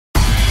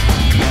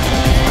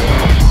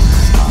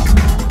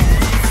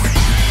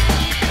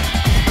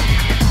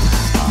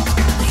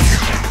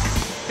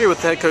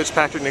with head coach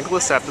Patrick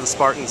Nicholas after the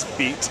Spartans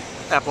beat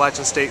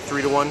Appalachian State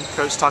 3-1.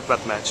 Coach, talk about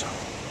the match.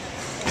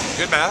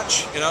 Good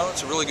match. You know,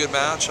 it's a really good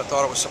match. I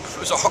thought it was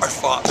a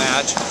hard-fought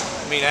match.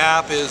 I mean,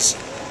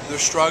 they're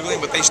struggling,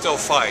 but they still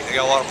fight. They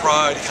got a lot of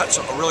pride. They got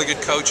some really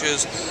good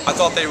coaches. I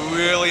thought they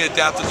really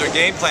adapted their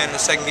game plan in the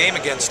second game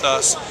against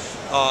us,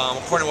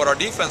 according to what our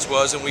defense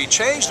was, and we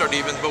changed our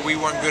defense, but we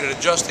weren't good at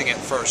adjusting it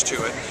first to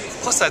it.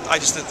 Plus, I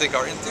just didn't think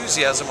our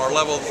enthusiasm, our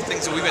level of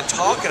things that we've been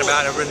talking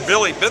about have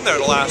really been there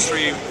the last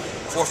 3,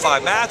 4,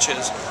 5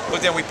 matches,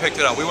 but then we picked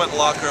it up. We went in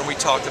the locker room, we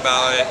talked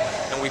about it,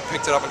 and we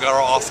picked it up and got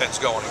our offense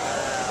going again.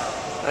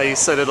 You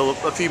said it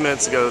a few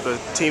minutes ago, the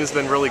team's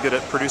been really good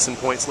at producing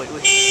points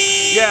lately.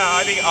 Yeah,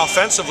 I think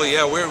offensively,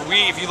 yeah,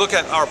 if you look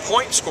at our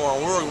point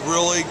scoring, we're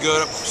really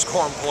good at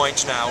scoring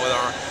points now with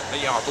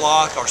our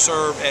block, our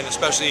serve, and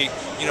especially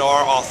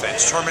our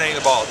offense, terminating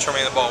the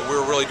ball.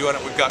 We're really doing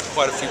it. We've got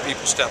quite a few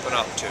people stepping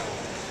up too.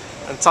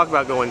 And talk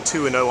about going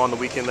 2-0 on the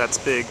weekend. That's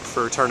big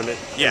for tournament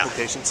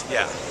implications.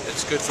 Yeah,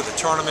 it's good for the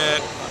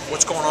tournament.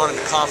 What's going on in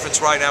the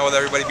conference right now with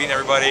everybody beating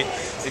everybody?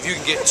 If you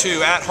can get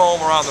 2 at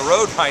home or on the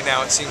road right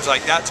now, it seems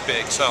like that's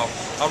big. So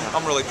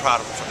I'm really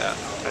proud of them for that.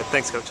 All right,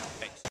 thanks, Coach.